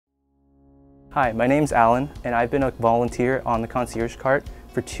Hi, my name's Alan, and I've been a volunteer on the Concierge Cart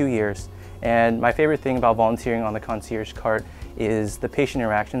for 2 years. And my favorite thing about volunteering on the Concierge Cart is the patient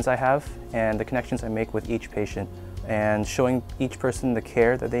interactions I have and the connections I make with each patient, and showing each person the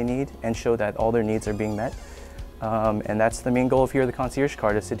care that they need and show that all their needs are being met. And that's the main goal of here at the Concierge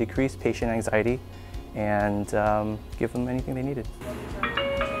Cart, is to decrease patient anxiety and give them anything they needed.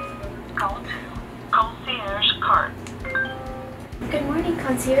 Call to Concierge Cart. Good morning,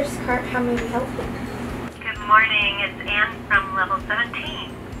 Concierge Cart. How may we help you? Good morning, it's Anne from level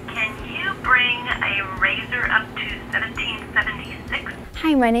 17. Can you bring a razor up to 1776?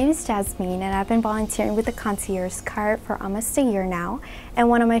 Hi, my name is Jasmine, and I've been volunteering with the Concierge Cart for almost a year now. And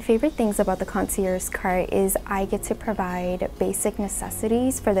one of my favorite things about the Concierge Cart is I get to provide basic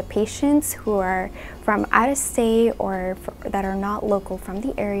necessities for the patients who are from out of state or that are not local from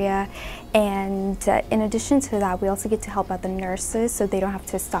the area. And in addition to that, we also get to help out the nurses so they don't have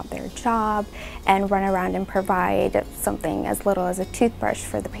to stop their job and run around and provide something as little as a toothbrush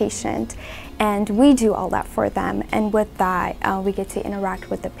for the patient. And we do all that for them, and with that we get to interact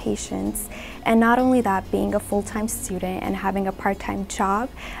with the patients. And not only that, being a full-time student and having a part-time job,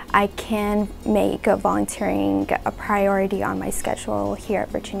 I can make volunteering a priority on my schedule here at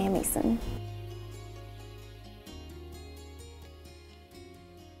Virginia Mason.